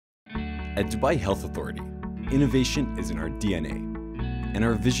At Dubai Health Authority, innovation is in our DNA, and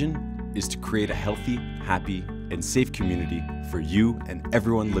our vision is to create a healthy, happy, and safe community for you and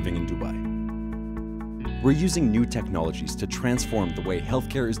everyone living in Dubai. We're using new technologies to transform the way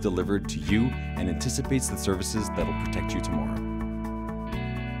healthcare is delivered to you and anticipates the services that'll protect you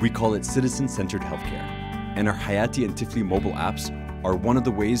tomorrow. We call it citizen-centered healthcare, and our Hayati and Tifli mobile apps are one of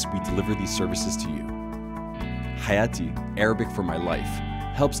the ways we deliver these services to you. Hayati, Arabic for my life,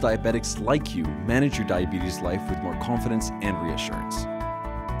 helps diabetics like you manage your diabetes life with more confidence and reassurance.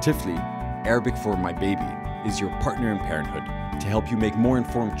 Tifli, Arabic for my baby, is your partner in parenthood to help you make more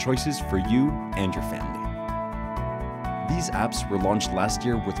informed choices for you and your family. These apps were launched last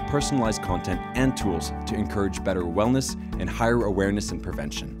year with personalized content and tools to encourage better wellness and higher awareness and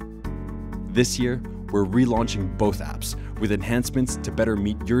prevention. This year, we're relaunching both apps with enhancements to better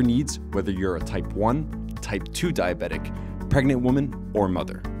meet your needs, whether you're a type 1, type 2 diabetic, pregnant woman, or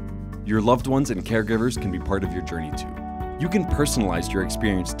mother. Your loved ones and caregivers can be part of your journey too. You can personalize your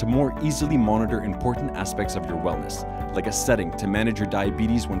experience to more easily monitor important aspects of your wellness, like a setting to manage your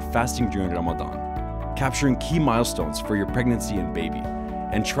diabetes when fasting during Ramadan, capturing key milestones for your pregnancy and baby,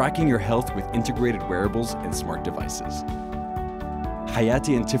 and tracking your health with integrated wearables and smart devices.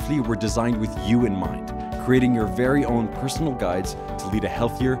 Hayati and Tifli were designed with you in mind, creating your very own personal guides to lead a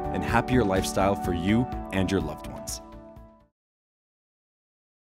healthier and happier lifestyle for you and your loved ones.